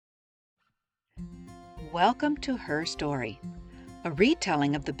Welcome to Her Story, a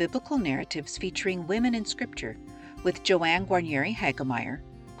retelling of the biblical narratives featuring women in Scripture with Joanne Guarnieri Hagemeyer,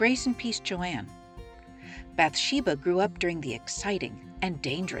 Grace and Peace Joanne. Bathsheba grew up during the exciting and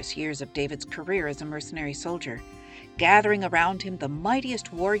dangerous years of David's career as a mercenary soldier, gathering around him the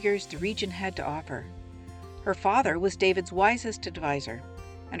mightiest warriors the region had to offer. Her father was David's wisest advisor,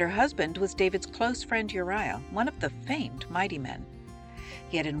 and her husband was David's close friend Uriah, one of the famed mighty men.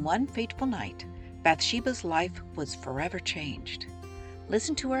 Yet in one fateful night, Bathsheba's life was forever changed.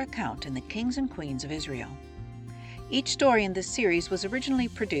 Listen to her account in the Kings and Queens of Israel. Each story in this series was originally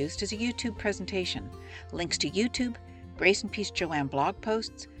produced as a YouTube presentation. Links to YouTube, Grace and Peace Joanne blog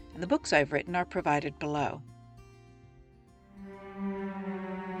posts, and the books I've written are provided below.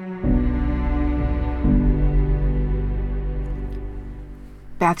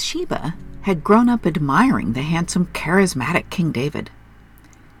 Bathsheba had grown up admiring the handsome, charismatic King David.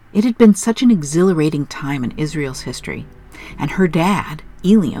 It had been such an exhilarating time in Israel's history, and her dad,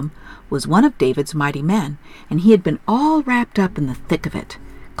 Eliam, was one of David's mighty men, and he had been all wrapped up in the thick of it,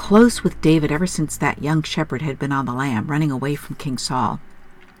 close with David ever since that young shepherd had been on the lam, running away from King Saul.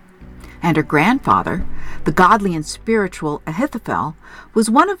 And her grandfather, the godly and spiritual Ahithophel, was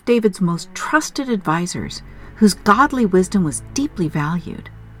one of David's most trusted advisors, whose godly wisdom was deeply valued.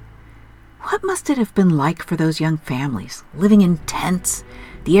 What must it have been like for those young families, living in tents,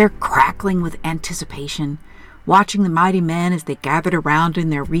 the air crackling with anticipation, watching the mighty men as they gathered around in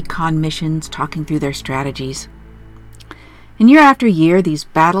their recon missions, talking through their strategies? And year after year, these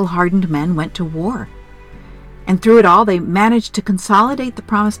battle-hardened men went to war. And through it all, they managed to consolidate the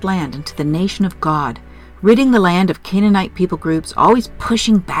promised land into the nation of God, ridding the land of Canaanite people groups, always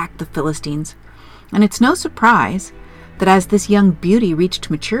pushing back the Philistines. And it's no surprise that as this young beauty reached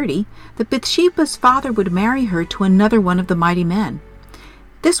maturity, that Bathsheba's father would marry her to another one of the mighty men.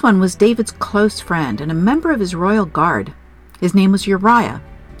 This one was David's close friend and a member of his royal guard. His name was Uriah,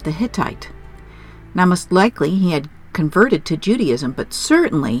 the Hittite. Now, most likely he had converted to Judaism, but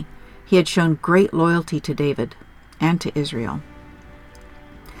certainly he had shown great loyalty to David and to Israel.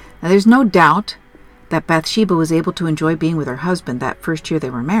 Now, there's no doubt that Bathsheba was able to enjoy being with her husband that first year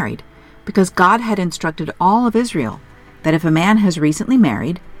they were married, because God had instructed all of Israel that if a man has recently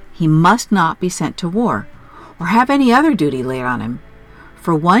married, he must not be sent to war or have any other duty laid on him.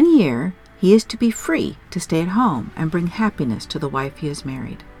 For 1 year, he is to be free to stay at home and bring happiness to the wife he has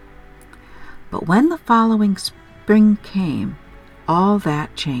married. But when the following spring came, all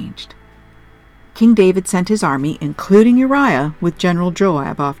that changed. King David sent his army, including Uriah, with General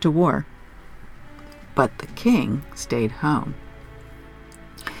Joab off to war. But the king stayed home.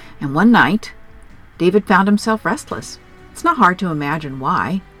 And one night, David found himself restless. It's not hard to imagine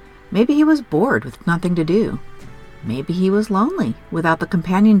why. Maybe he was bored with nothing to do. Maybe he was lonely without the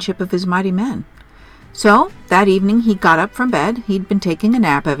companionship of his mighty men. So, that evening he got up from bed. He'd been taking a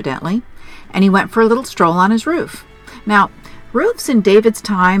nap, evidently, and he went for a little stroll on his roof. Now, roofs in David's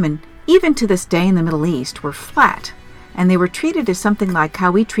time, and even to this day in the Middle East, were flat, and they were treated as something like how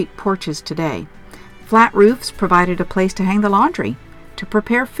we treat porches today. Flat roofs provided a place to hang the laundry, to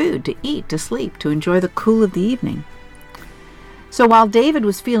prepare food, to eat, to sleep, to enjoy the cool of the evening. So while David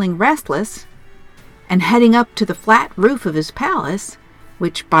was feeling restless and heading up to the flat roof of his palace,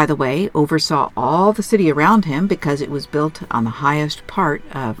 which, by the way, oversaw all the city around him because it was built on the highest part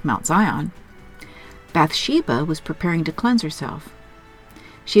of Mount Zion, Bathsheba was preparing to cleanse herself.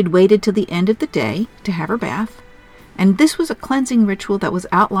 She had waited till the end of the day to have her bath, and this was a cleansing ritual that was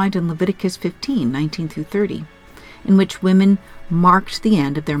outlined in Leviticus 15:19 through 30, in which women marked the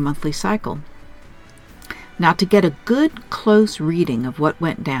end of their monthly cycle. Now, to get a good, close reading of what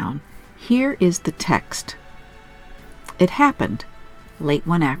went down, here is the text. It happened late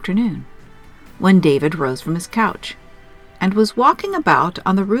one afternoon, when David rose from his couch and was walking about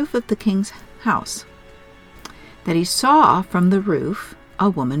on the roof of the king's house, that he saw from the roof a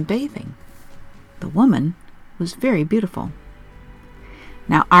woman bathing. The woman was very beautiful.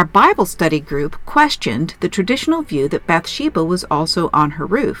 Now, our Bible study group questioned the traditional view that Bathsheba was also on her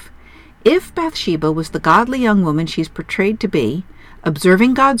roof. If Bathsheba was the godly young woman she's portrayed to be,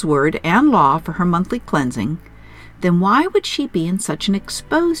 observing God's word and law for her monthly cleansing, then why would she be in such an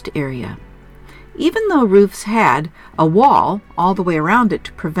exposed area? Even though roofs had a wall all the way around it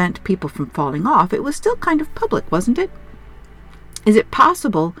to prevent people from falling off, it was still kind of public, wasn't it? Is it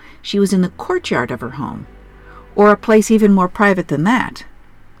possible she was in the courtyard of her home, or a place even more private than that?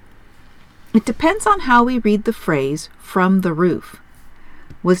 It depends on how we read the phrase, from the roof.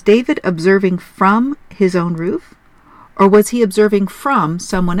 Was David observing from his own roof, or was he observing from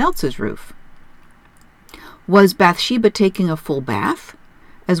someone else's roof? Was Bathsheba taking a full bath,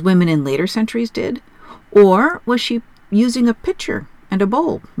 as women in later centuries did? Or was she using a pitcher and a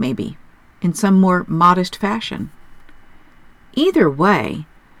bowl, maybe, in some more modest fashion? Either way,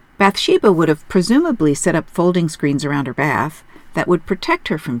 Bathsheba would have presumably set up folding screens around her bath that would protect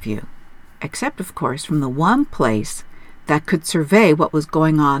her from view, except, of course, from the one place that could survey what was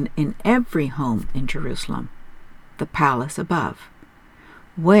going on in every home in Jerusalem, the palace above,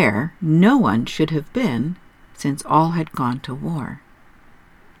 where no one should have been since all had gone to war.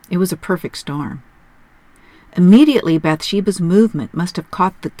 It was a perfect storm. Immediately, Bathsheba's movement must have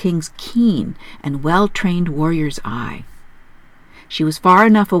caught the king's keen and well-trained warrior's eye. She was far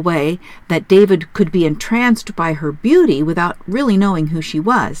enough away that David could be entranced by her beauty without really knowing who she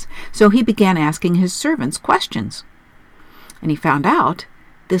was, so he began asking his servants questions. And he found out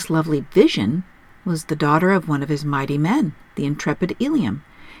this lovely vision was the daughter of one of his mighty men, the intrepid Eliam,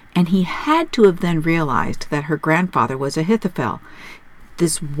 and he had to have then realized that her grandfather was Ahithophel,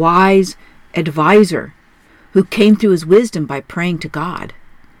 this wise advisor who came through his wisdom by praying to God.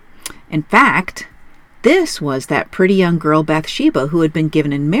 In fact, this was that pretty young girl Bathsheba who had been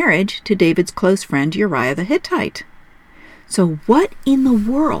given in marriage to David's close friend Uriah the Hittite. So what in the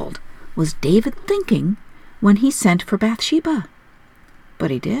world was David thinking when he sent for Bathsheba? But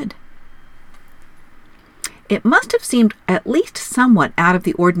he did. It must have seemed at least somewhat out of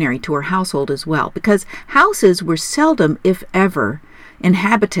the ordinary to her household as well, because houses were seldom, if ever,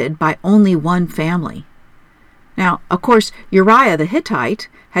 inhabited by only one family. Now, of course, Uriah the Hittite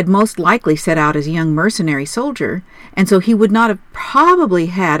had most likely set out as a young mercenary soldier, and so he would not have probably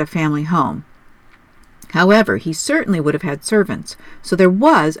had a family home. However, he certainly would have had servants, so there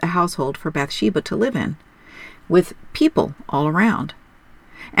was a household for Bathsheba to live in, with people all around.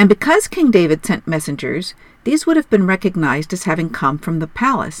 And because King David sent messengers, these would have been recognized as having come from the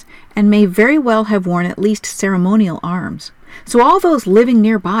palace, and may very well have worn at least ceremonial arms. So all those living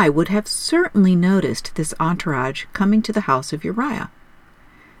nearby would have certainly noticed this entourage coming to the house of Uriah.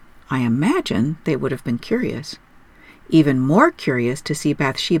 I imagine they would have been curious, even more curious to see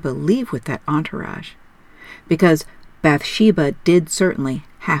Bathsheba leave with that entourage, because Bathsheba did certainly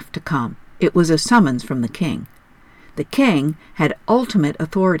have to come. It was a summons from the king. The king had ultimate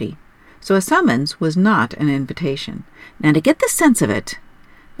authority, so a summons was not an invitation. Now, to get the sense of it,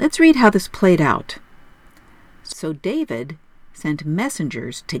 let's read how this played out. So David sent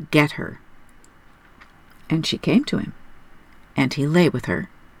messengers to get her, and she came to him, and he lay with her.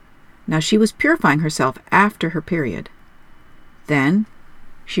 Now she was purifying herself after her period. Then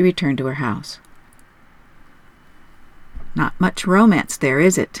she returned to her house. Not much romance there,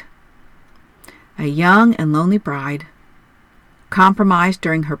 is it? A young and lonely bride, compromised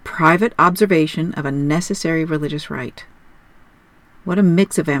during her private observation of a necessary religious rite. What a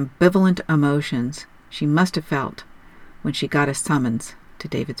mix of ambivalent emotions she must have felt when she got a summons to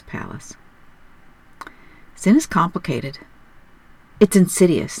David's palace. Sin is complicated. It's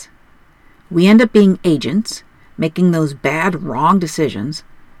insidious. We end up being agents, making those bad, wrong decisions,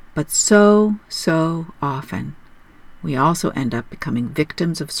 but so often we also end up becoming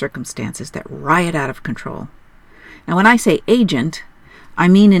victims of circumstances that riot out of control. Now, when I say agent, I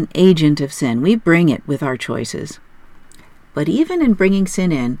mean an agent of sin. We bring it with our choices. But even in bringing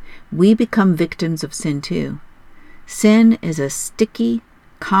sin in, we become victims of sin too. Sin is a sticky,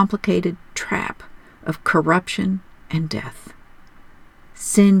 complicated trap of corruption and death.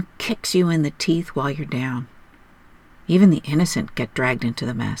 Sin kicks you in the teeth while you're down. Even the innocent get dragged into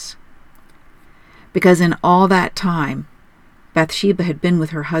the mess. Because in all that time, Bathsheba had been with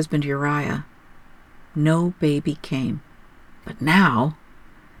her husband Uriah. No baby came. But now,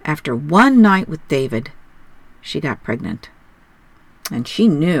 after one night with David, she got pregnant. And she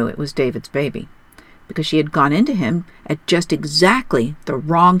knew it was David's baby, because she had gone into him at just exactly the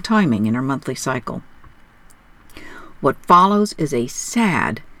wrong timing in her monthly cycle. What follows is a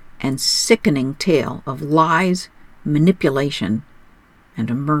sad and sickening tale of lies, manipulation, and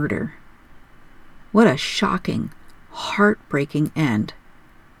a murder. What a shocking, heartbreaking end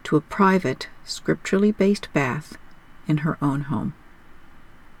to a private, scripturally based bath in her own home.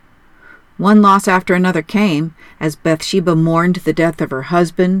 One loss after another came as Bathsheba mourned the death of her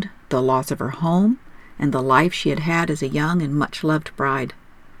husband, the loss of her home, and the life she had had as a young and much-loved bride.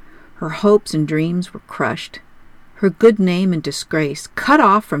 Her hopes and dreams were crushed, her good name and disgrace cut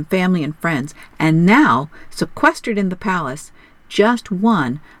off from family and friends, and now sequestered in the palace, just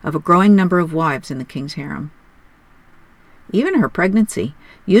one of a growing number of wives in the king's harem. Even her pregnancy,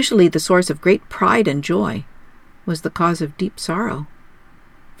 usually the source of great pride and joy, was the cause of deep sorrow,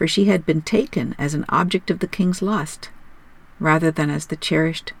 for she had been taken as an object of the king's lust, rather than as the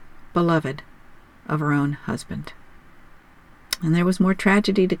cherished beloved of her own husband. And there was more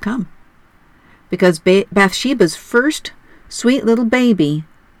tragedy to come. because Bathsheba's first sweet little baby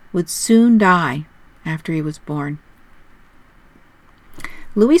would soon die after he was born.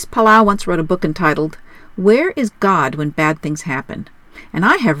 Luis Palau once wrote a book entitled, "Where is God When Bad Things Happen?" And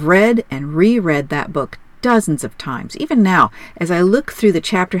I have read and reread that book dozens of times. Even now, as I look through the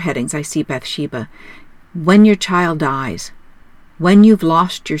chapter headings, I see Bathsheba. When your child dies, when you've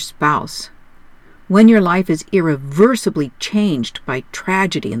lost your spouse, when your life is irreversibly changed by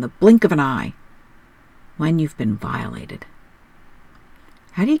tragedy in the blink of an eye, when you've been violated.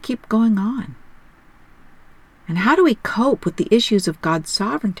 How do you keep going on? And how do we cope with the issues of God's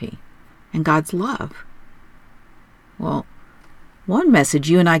sovereignty and God's love? Well, one message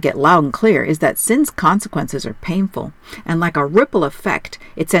you and I get loud and clear is that sin's consequences are painful, and like a ripple effect,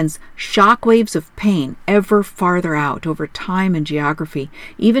 it sends shockwaves of pain ever farther out over time and geography,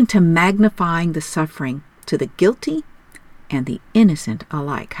 even to magnifying the suffering to the guilty and the innocent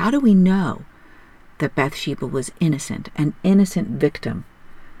alike. How do we know that Bathsheba was innocent, an innocent victim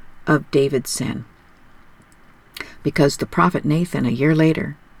of David's sin? Because the prophet Nathan, a year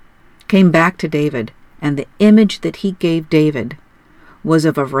later, came back to David, and the image that he gave David was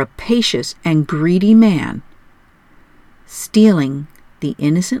of a rapacious and greedy man stealing the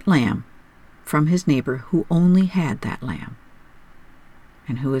innocent lamb from his neighbor who only had that lamb.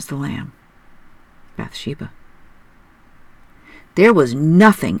 And who is the lamb? Bathsheba. There was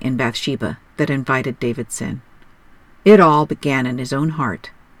nothing in Bathsheba that invited David's sin. It all began in his own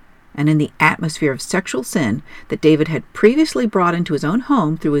heart and in the atmosphere of sexual sin that David had previously brought into his own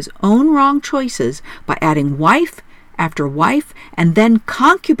home through his own wrong choices by adding wife after wife and then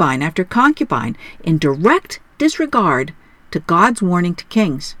concubine after concubine in direct disregard to God's warning to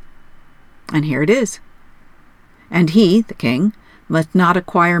kings. And here it is. And he, the king, must not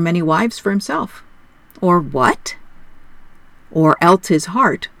acquire many wives for himself. Or what? Or else his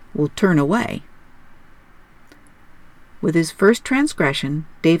heart will turn away. With his first transgression,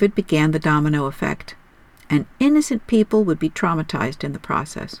 David began the domino effect, and innocent people would be traumatized in the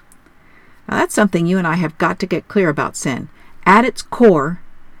process. Now that's something you and I have got to get clear about sin. At its core,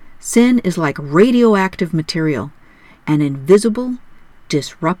 sin is like radioactive material, an invisible,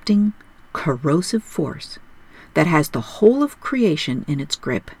 disrupting, corrosive force that has the whole of creation in its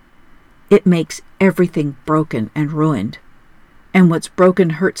grip. It makes everything broken and ruined, and what's broken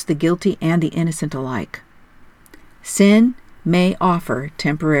hurts the guilty and the innocent alike. Sin may offer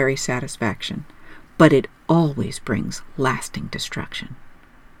temporary satisfaction, but it always brings lasting destruction.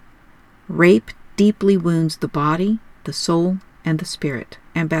 Rape deeply wounds the body, the soul, and the spirit,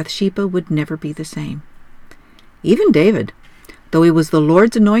 and Bathsheba would never be the same. Even David, though he was the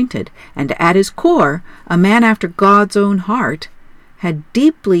Lord's anointed, and at his core a man after God's own heart, had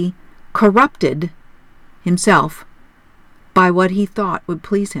deeply corrupted himself by what he thought would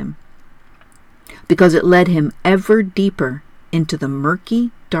please him, because it led him ever deeper into the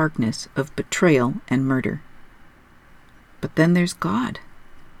murky darkness of betrayal and murder. But then there's God.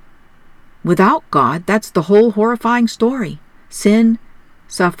 Without God, that's the whole horrifying story. Sin,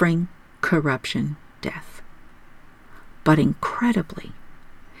 suffering, corruption, death. But incredibly,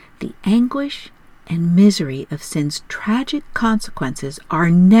 the anguish and misery of sin's tragic consequences are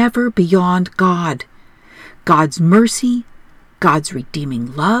never beyond God. God's mercy, God's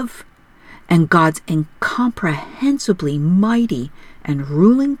redeeming love, and God's incomprehensibly mighty and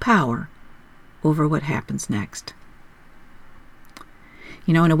ruling power over what happens next.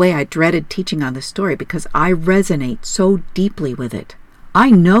 You know, in a way, I dreaded teaching on this story because I resonate so deeply with it. I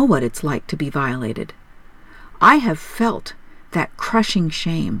know what it's like to be violated. I have felt that crushing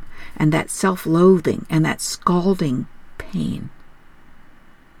shame and that self-loathing and that scalding pain.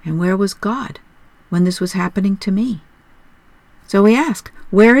 And where was God when this was happening to me? So we ask,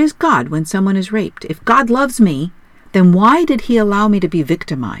 where is God when someone is raped? If God loves me, then why did he allow me to be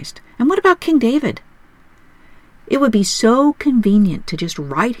victimized? And what about King David? It would be so convenient to just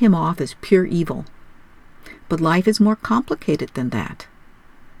write him off as pure evil. But life is more complicated than that.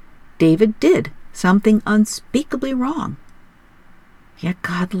 David did something unspeakably wrong. Yet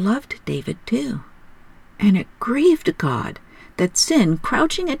God loved David too. And it grieved God that sin,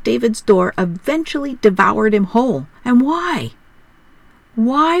 crouching at David's door, eventually devoured him whole. And why?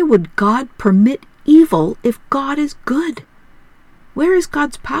 Why would God permit evil if God is good? Where is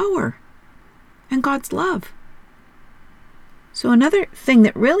God's power and God's love? So another thing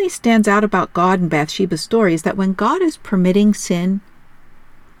that really stands out about God and Bathsheba's story is that when God is permitting sin,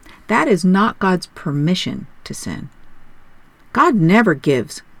 that is not God's permission to sin. God never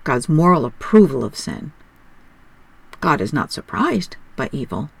gives God's moral approval of sin. God is not surprised by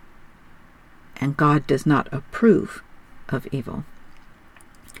evil, and God does not approve of evil.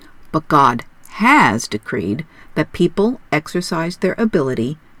 But God has decreed that people exercise their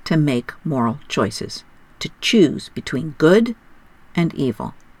ability to make moral choices, to choose between good and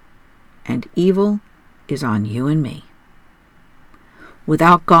evil. And evil is on you and me.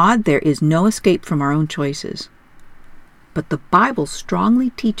 Without God, there is no escape from our own choices. But the Bible strongly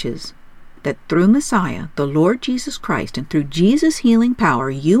teaches that through Messiah, the Lord Jesus Christ, and through Jesus' healing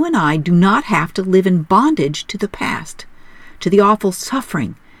power, you and I do not have to live in bondage to the past, to the awful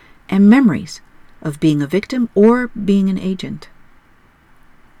suffering and memories of being a victim or being an agent.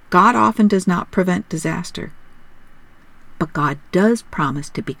 God often does not prevent disaster, but God does promise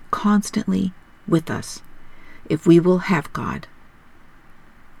to be constantly with us if we will have God.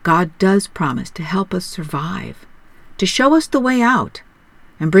 God does promise to help us survive, to show us the way out,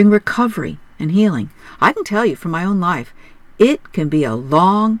 and bring recovery and healing. I can tell you from my own life, it can be a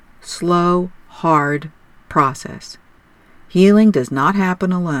long, slow, hard process. Healing does not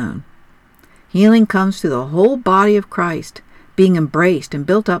happen alone. Healing comes through the whole body of Christ, being embraced and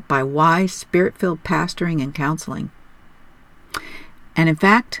built up by wise, spirit-filled pastoring and counseling. And in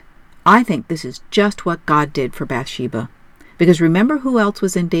fact, I think this is just what God did for Bathsheba. Because remember who else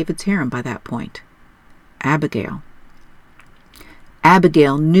was in David's harem by that point? Abigail.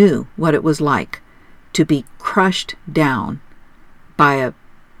 Abigail knew what it was like to be crushed down by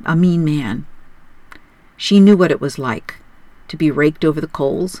a mean man. She knew what it was like to be raked over the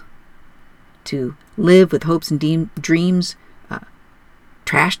coals, to live with hopes and dreams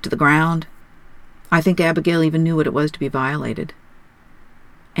trashed to the ground. I think Abigail even knew what it was to be violated.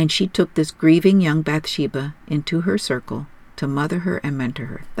 And she took this grieving young Bathsheba into her circle to mother her and mentor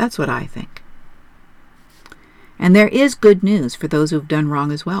her. That's what I think. And there is good news for those who have done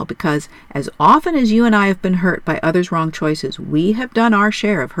wrong as well, because as often as you and I have been hurt by others' wrong choices, we have done our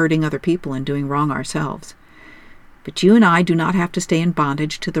share of hurting other people and doing wrong ourselves. But you and I do not have to stay in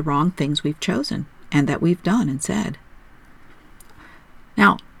bondage to the wrong things we've chosen and that we've done and said.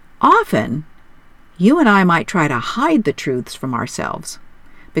 Now, often, you and I might try to hide the truths from ourselves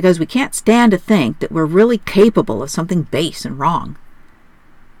because we can't stand to think that we're really capable of something base and wrong.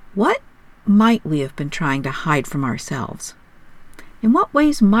 What might we have been trying to hide from ourselves? In what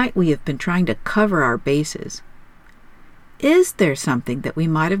ways might we have been trying to cover our bases? Is there something that we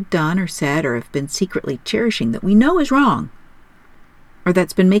might have done or said or have been secretly cherishing that we know is wrong, or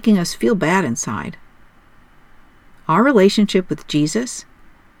that's been making us feel bad inside? Our relationship with Jesus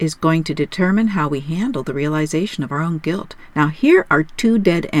is going to determine how we handle the realization of our own guilt. Now, here are two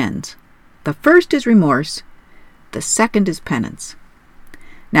dead ends. The first is remorse. The second is penance.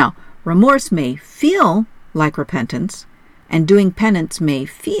 Now, remorse may feel like repentance, and doing penance may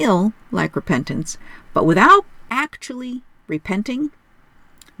feel like repentance, but without actually repenting,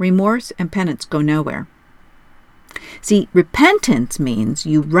 remorse and penance go nowhere. See, repentance means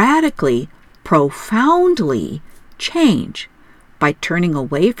you radically, profoundly change by turning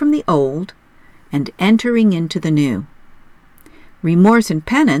away from the old and entering into the new. Remorse and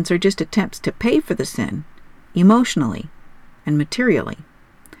penance are just attempts to pay for the sin, emotionally and materially,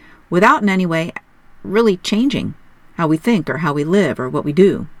 without in any way really changing how we think or how we live or what we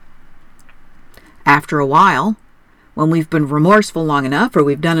do. After a while, when we've been remorseful long enough or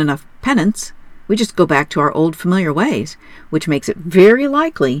we've done enough penance, we just go back to our old familiar ways, which makes it very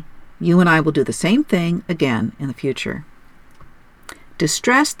likely you and I will do the same thing again in the future.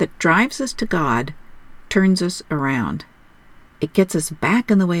 Distress that drives us to God turns us around. It gets us back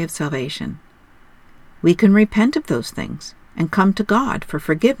in the way of salvation. We can repent of those things and come to God for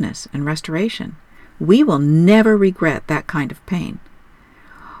forgiveness and restoration. We will never regret that kind of pain.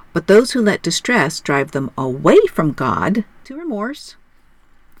 But those who let distress drive them away from God to remorse,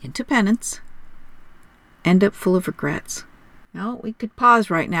 into penance, end up full of regrets. Now, we could pause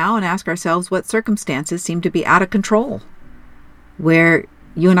right now and ask ourselves what circumstances seem to be out of control, where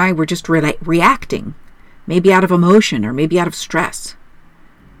you and I were just reacting, maybe out of emotion or maybe out of stress.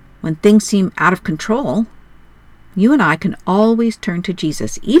 When things seem out of control, you and I can always turn to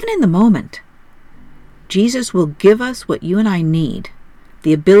Jesus, even in the moment. Jesus will give us what you and I need,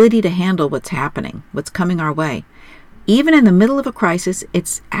 the ability to handle what's happening, what's coming our way. Even in the middle of a crisis,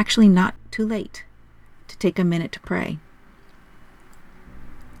 it's actually not too late to take a minute to pray.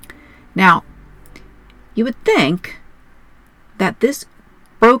 Now, you would think that this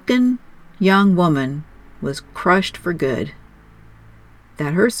broken young woman was crushed for good,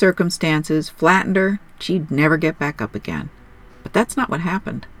 that her circumstances flattened her, she'd never get back up again. But that's not what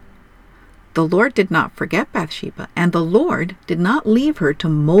happened. The Lord did not forget Bathsheba, and the Lord did not leave her to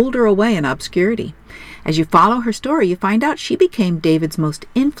molder away in obscurity. As you follow her story, you find out she became David's most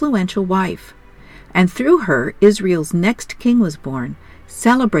influential wife, and through her, Israel's next king was born,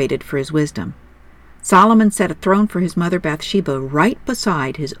 celebrated for his wisdom. Solomon set a throne for his mother Bathsheba right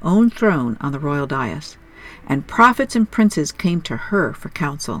beside his own throne on the royal dais, and prophets and princes came to her for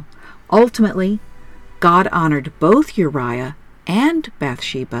counsel. Ultimately, God honored both Uriah and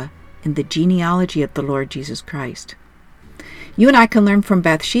Bathsheba in the genealogy of the Lord Jesus Christ. You and I can learn from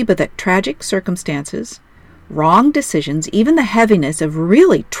Bathsheba that tragic circumstances, wrong decisions, even the heaviness of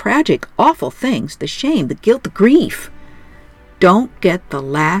really tragic, awful things, the shame, the guilt, the grief, don't get the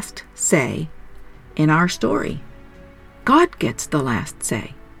last say in our story. God gets the last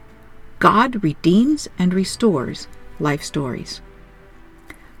say. God redeems and restores life stories.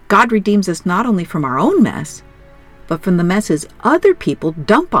 God redeems us not only from our own mess, but from the messes other people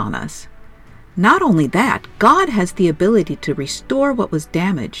dump on us. Not only that, God has the ability to restore what was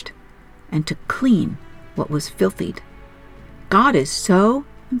damaged and to clean what was filthied. God is so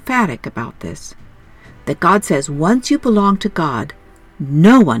emphatic about this that God says once you belong to God,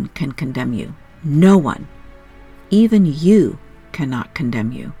 no one can condemn you. No one. Even you cannot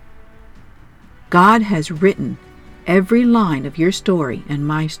condemn you. God has written every line of your story and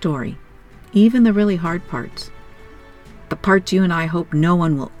my story, even the really hard parts, the parts you and I hope no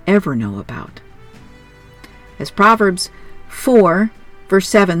one will ever know about. As Proverbs 4, verse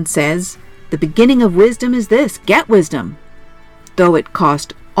 7 says, "The beginning of wisdom is this, get wisdom. Though it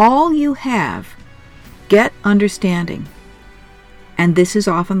cost all you have, get understanding." And this is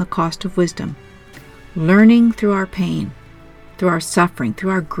often the cost of wisdom. Learning through our pain, through our suffering,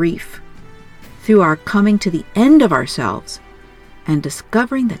 through our grief, through our coming to the end of ourselves, and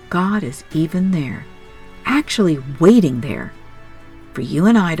discovering that God is even there, actually waiting there for you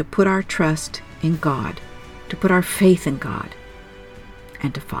and I to put our trust in God, to put our faith in God,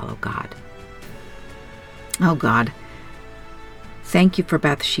 and to follow God. Oh God, thank you for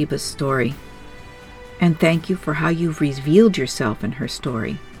Bathsheba's story, and thank you for how you've revealed yourself in her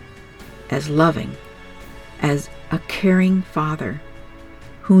story as loving, as a caring Father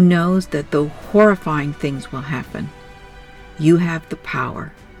who knows that though horrifying things will happen, you have the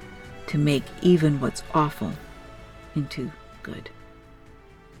power to make even what's awful into good.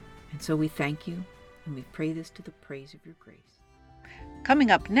 And so we thank you, and we pray this to the praise of your grace.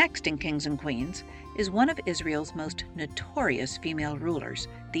 Coming up next in Kings and Queens is one of Israel's most notorious female rulers,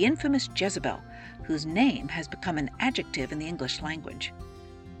 the infamous Jezebel, whose name has become an adjective in the English language.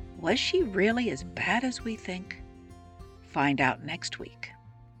 Was she really as bad as we think? Find out next week.